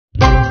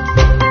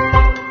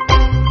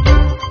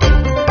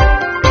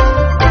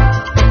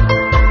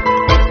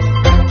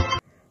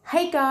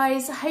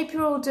guys, I hope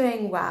you're all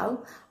doing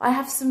well. I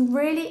have some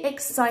really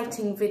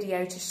exciting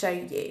video to show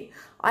you.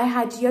 I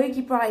had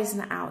Yogi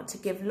Breisner out to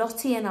give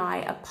Lottie and I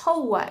a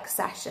polework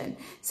session,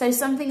 so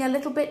something a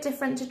little bit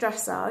different to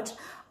dressage.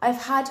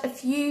 I've had a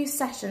few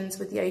sessions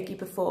with Yogi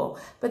before,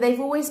 but they've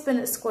always been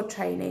at squad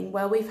training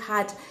where we've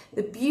had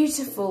the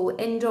beautiful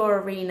indoor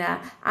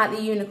arena at the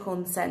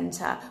Unicorn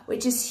Centre,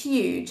 which is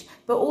huge,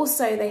 but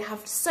also they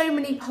have so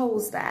many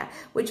poles there,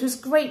 which was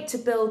great to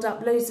build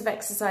up loads of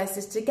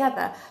exercises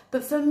together.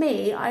 But for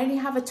me, I only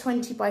have a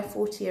 20 by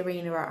 40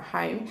 arena at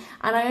home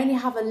and I only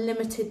have a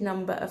limited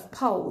number of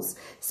poles.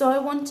 So I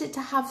wanted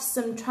to have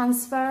some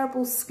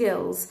transferable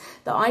skills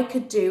that I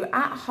could do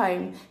at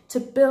home to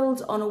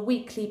build on a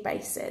weekly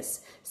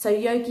basis. So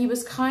Yogi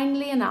was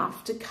kindly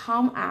enough to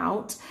come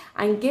out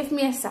and give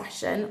me a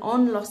session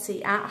on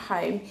Lottie at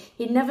home.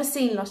 He'd never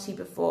seen Lottie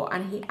before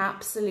and he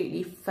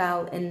absolutely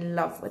fell in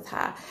love with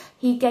her.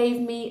 He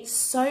gave me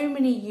so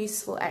many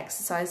useful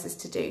exercises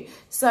to do,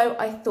 so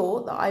I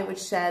thought that I would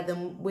share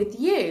them with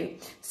you.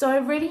 So I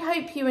really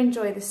hope you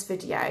enjoy this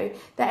video.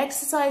 The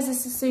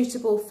exercises are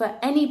suitable for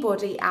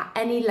anybody at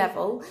any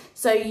level,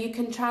 so you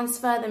can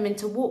transfer them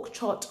into walk,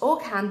 trot or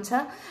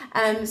canter.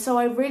 So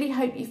I really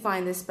hope you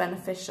find this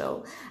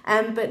beneficial.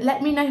 But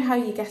let me know how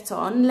you get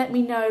on. Let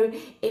me know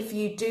if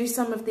you do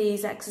some of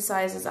these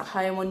exercises at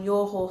home on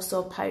your horse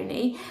or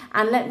pony,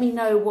 and let me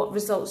know what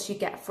results you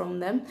get from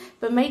them.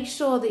 But make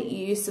sure that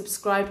you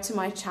subscribe to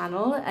my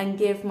channel and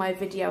give my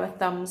video a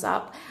thumbs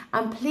up,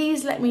 and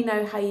please let me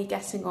know how you're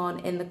getting on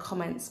in the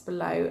comments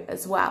below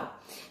as well.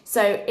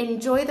 So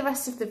enjoy the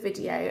rest of the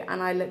video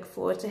and I look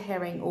forward to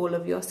hearing all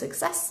of your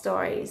success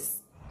stories.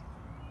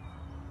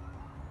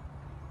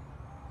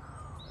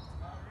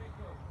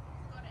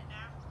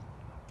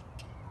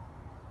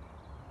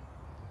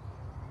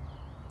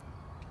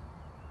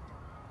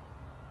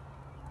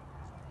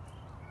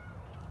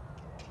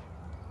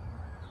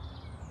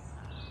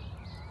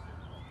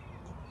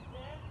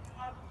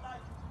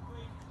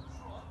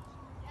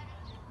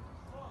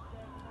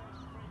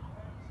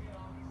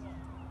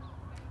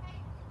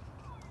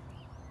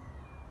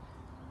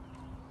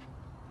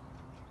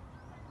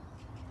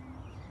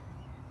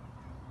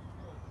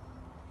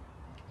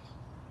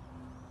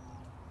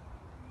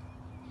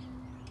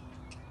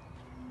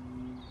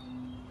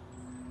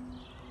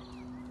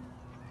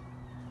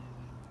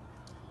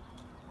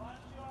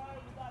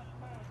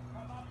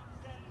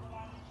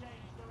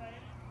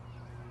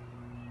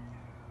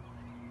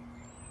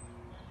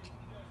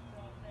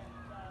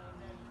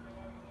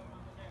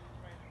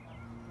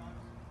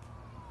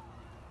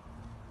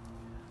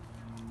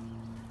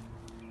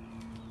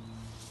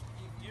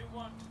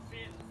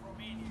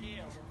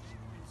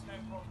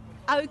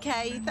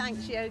 Okay,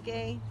 thanks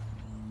Yogi.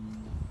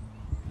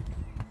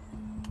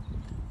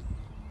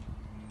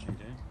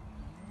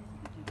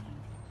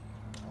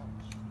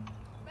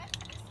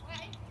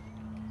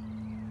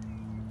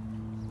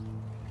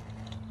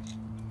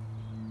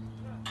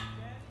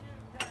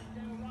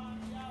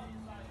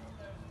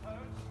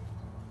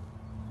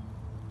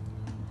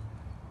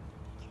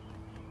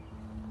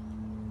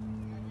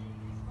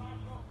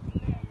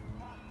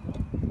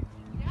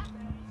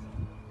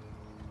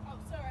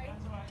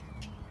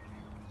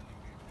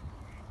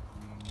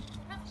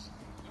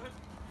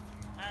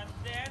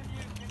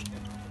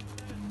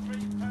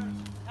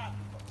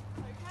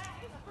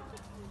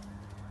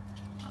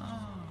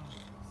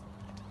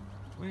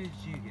 Where did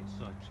you get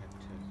sidetracked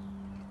to?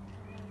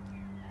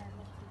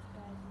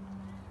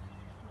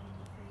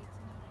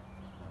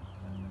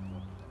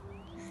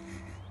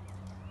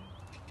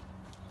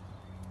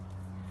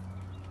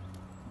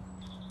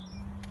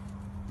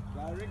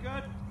 Very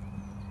good.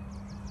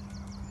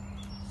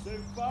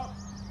 Super.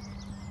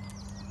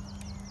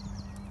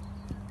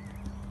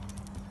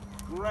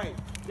 Great.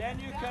 Then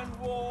you can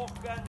walk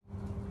and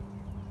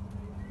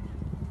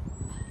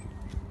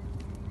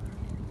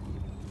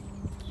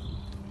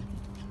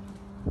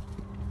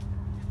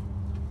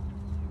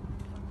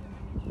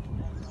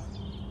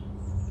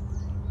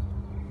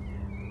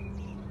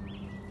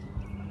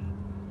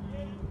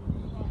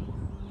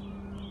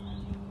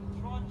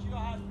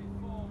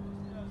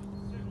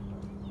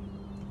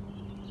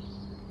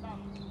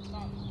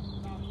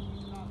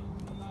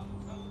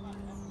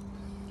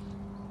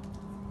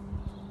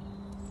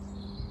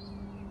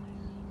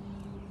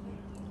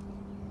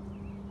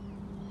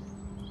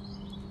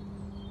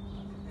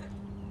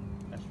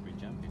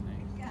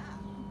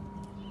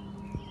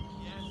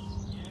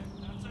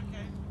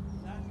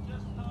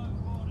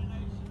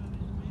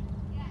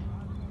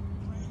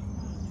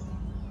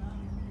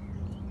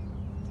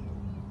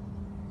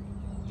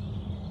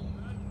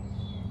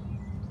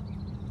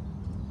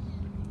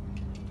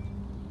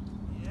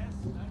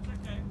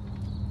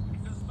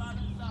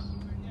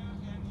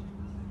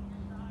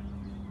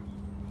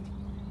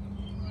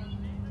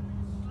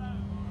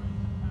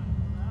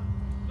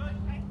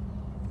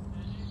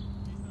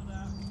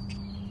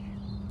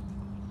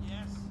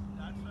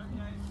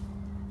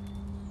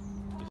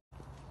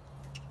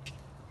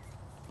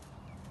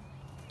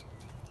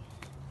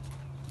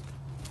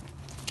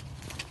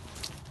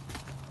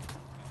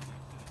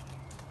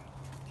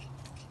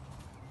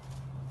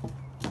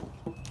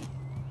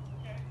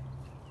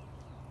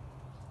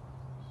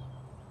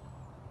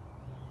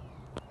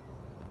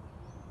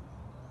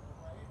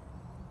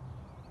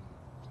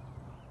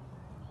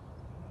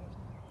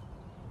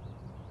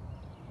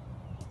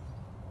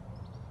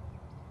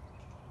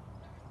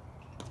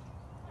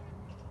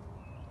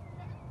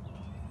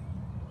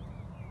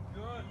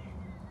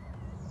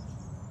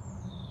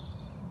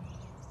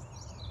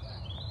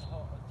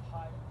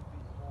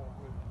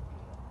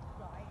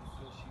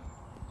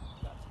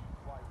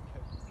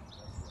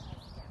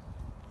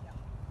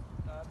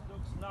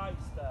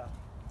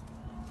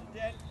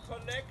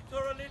legs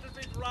are a little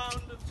bit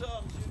round the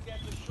turn, so you get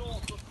a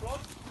shorter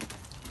trot.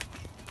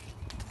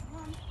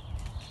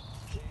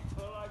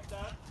 Deeper like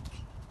that.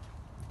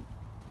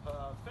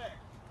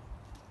 Perfect.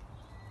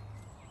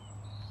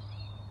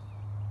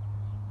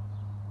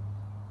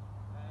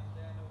 And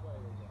then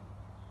away again.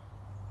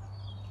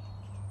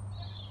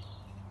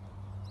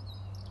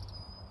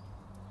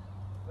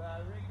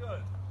 Very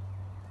good.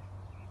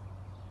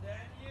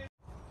 Then you...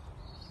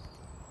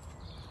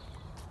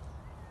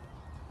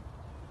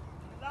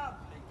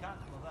 Lovely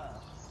canter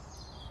there.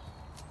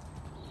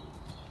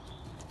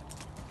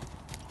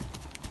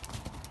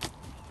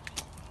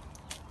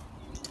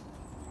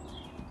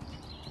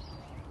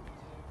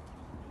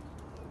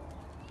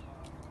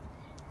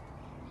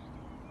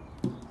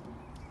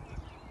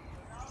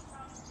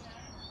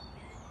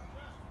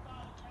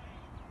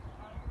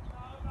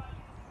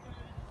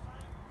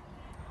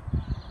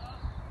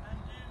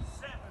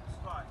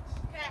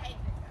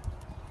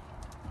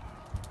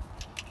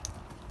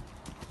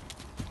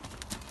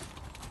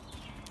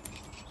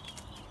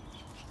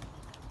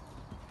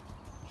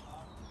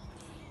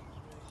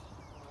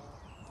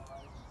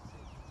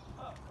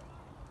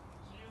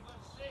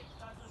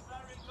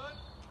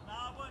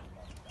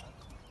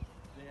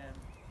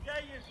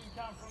 You can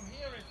come from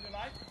here if you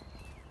like,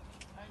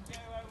 and go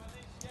over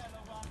this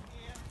yellow one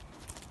here,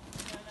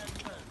 and then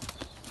over those.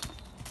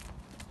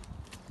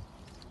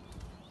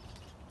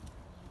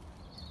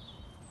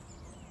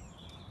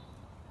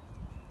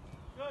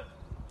 Good.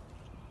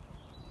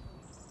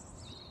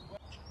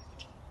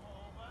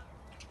 Forward.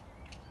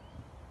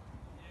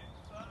 You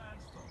turn and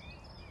stop.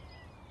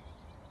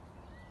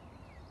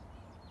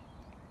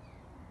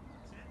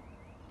 That's it.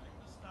 Make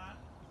the stand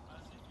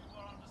as if you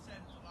were on the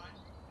centre line.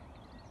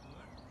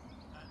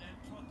 And then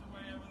trot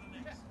away over the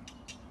next.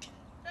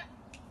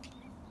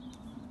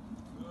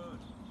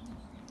 Good.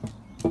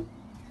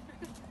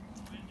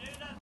 We do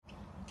that.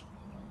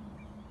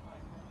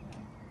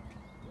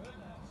 Good,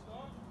 and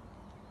stop.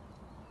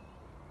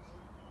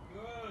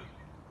 Good.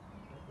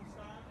 Let the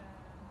stand.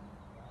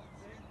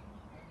 That's it.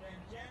 And then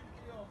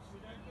gently off, so we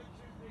don't get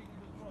too big in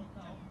the trot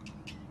now.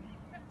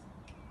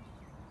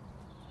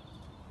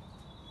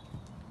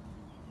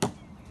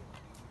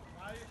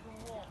 Now you can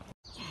walk.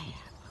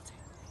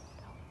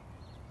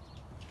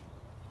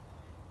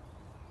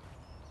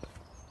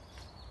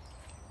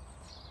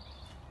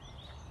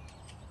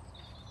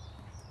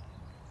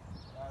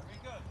 Very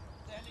good.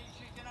 Then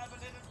she can have a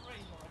little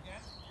breather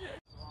again. Yes.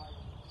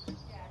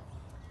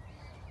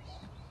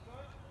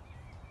 Good.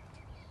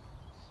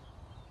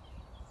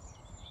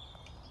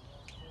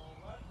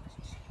 Forward.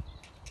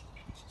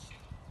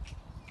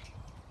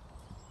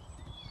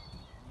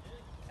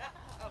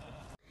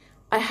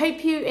 I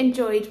hope you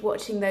enjoyed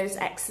watching those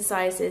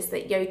exercises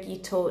that Yogi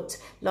taught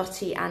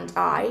Lottie and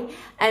I.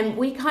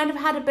 We kind of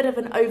had a bit of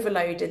an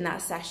overload in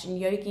that session.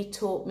 Yogi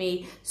taught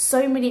me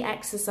so many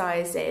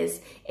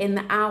exercises in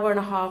the hour and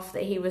a half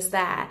that he was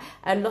there,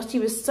 and Lottie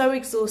was so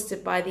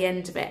exhausted by the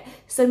end of it.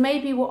 So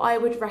maybe what I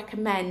would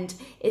recommend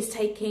is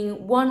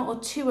taking 1 or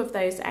 2 of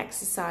those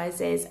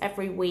exercises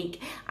every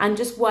week and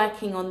just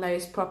working on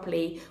those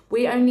properly.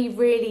 We only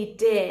really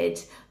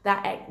did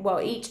that,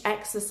 well, each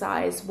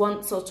exercise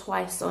once or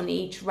twice on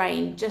each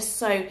rein, just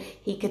so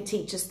he could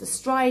teach us the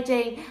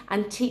striding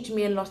and teach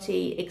me and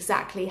Lottie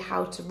exactly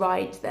how to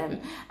ride them.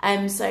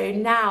 So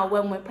now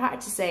when we're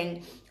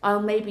practicing,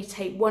 I'll maybe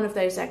take 1 of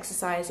those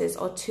exercises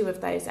or 2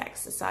 of those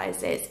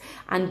exercises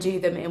and do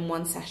them in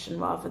one session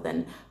rather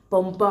than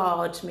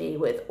bombard me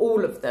with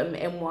all of them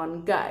in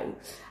one go.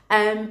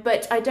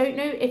 But I don't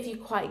know if you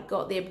quite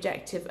got the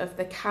objective of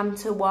the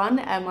canter one.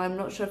 I'm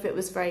not sure if it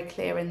was very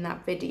clear in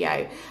that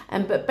video.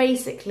 But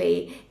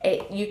basically,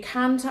 you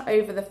canter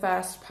over the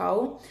first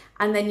pole,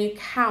 and then you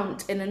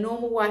count in a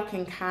normal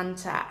working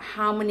canter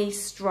how many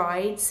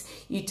strides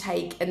you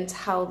take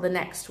until the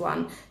next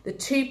one. The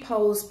 2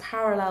 poles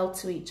parallel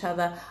to each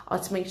other are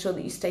to make sure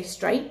that you stay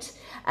straight.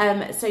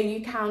 So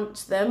you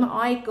count them.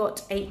 I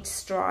got 8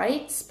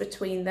 strides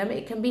between them.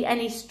 It can be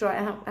any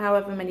stride,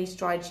 however many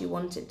strides you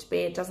want it to be.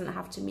 It doesn't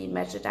have to be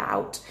measured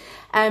out.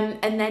 And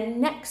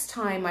then next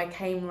time I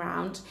came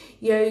round,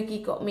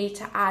 Yogi got me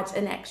to add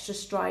an extra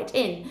stride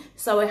in.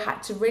 So I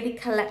had to really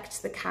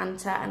collect the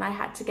canter and I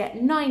had to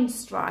get 9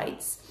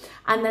 strides.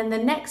 And then the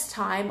next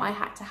time I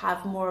had to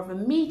have more of a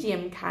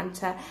medium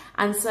canter,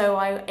 and so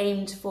I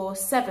aimed for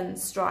 7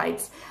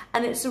 strides.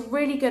 And it's a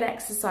really good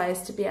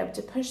exercise to be able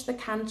to push the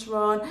canter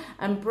on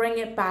and bring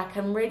it back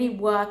and really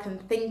work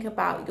and think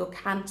about your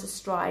canter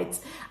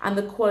strides and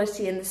the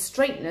quality and the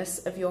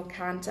straightness of your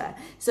canter.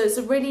 So it's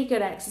a really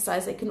good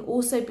exercise. It can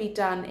also be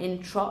done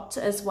in trot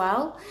as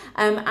well,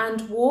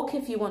 and walk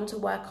if you want to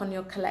work on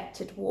your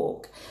collected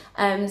walk.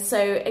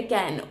 So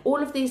again,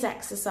 all of these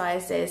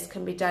exercises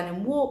can be done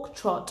in walk,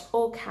 trot or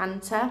or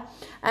canter.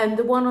 And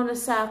the one on a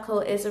circle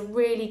is a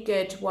really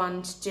good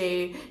one to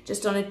do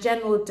just on a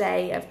general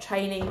day of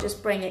training.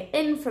 Just bring it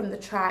in from the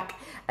track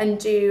and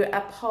do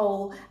a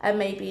pole at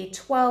maybe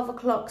 12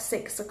 o'clock,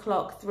 6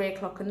 o'clock, 3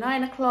 o'clock and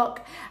 9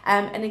 o'clock.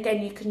 And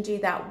again, you can do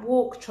that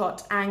walk,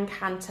 trot and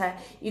canter.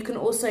 You can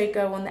also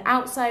go on the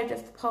outside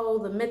of the pole,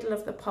 the middle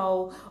of the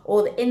pole,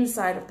 or the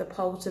inside of the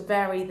pole to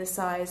vary the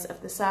size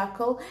of the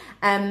circle.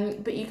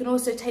 But you can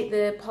also take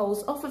the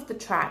poles off of the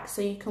track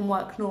so you can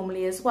work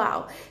normally as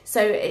well.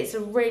 So it's a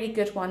really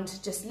good one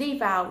to just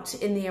leave out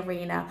in the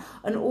arena,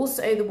 and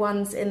also the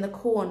ones in the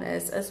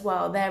corners as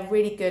well. They're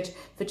really good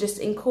for just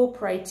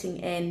incorporating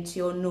into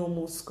your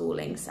normal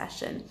schooling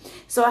session.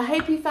 So I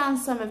hope you found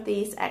some of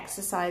these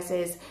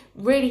exercises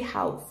really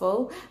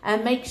helpful,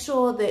 and make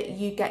sure that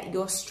you get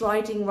your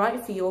striding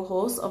right for your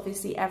horse.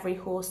 Obviously every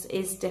horse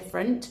is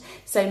different,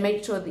 so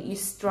make sure that you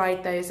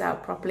stride those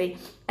out properly.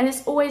 And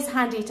it's always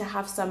handy to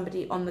have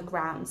somebody on the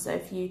ground.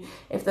 So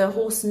if the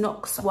horse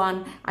knocks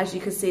one, as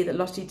you can see that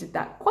Lottie did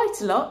that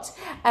quite a lot,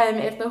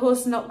 if the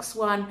horse knocks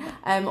one,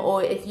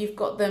 or if you've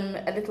got them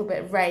a little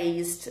bit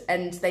raised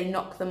and they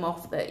knock them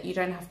off, that you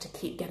don't have to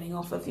keep getting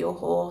off of your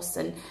horse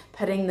and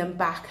putting them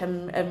back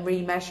and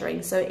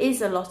remeasuring. So it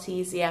is a lot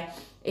easier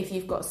if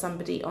you've got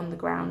somebody on the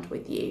ground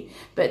with you.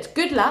 But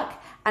good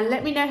luck, and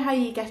let me know how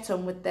you get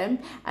on with them.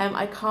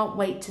 I can't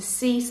wait to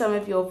see some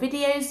of your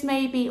videos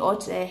maybe, or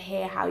to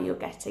hear how you're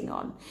getting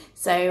on.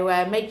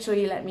 So make sure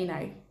you let me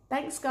know.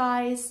 Thanks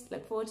guys,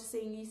 look forward to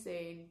seeing you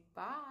soon.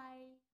 Bye.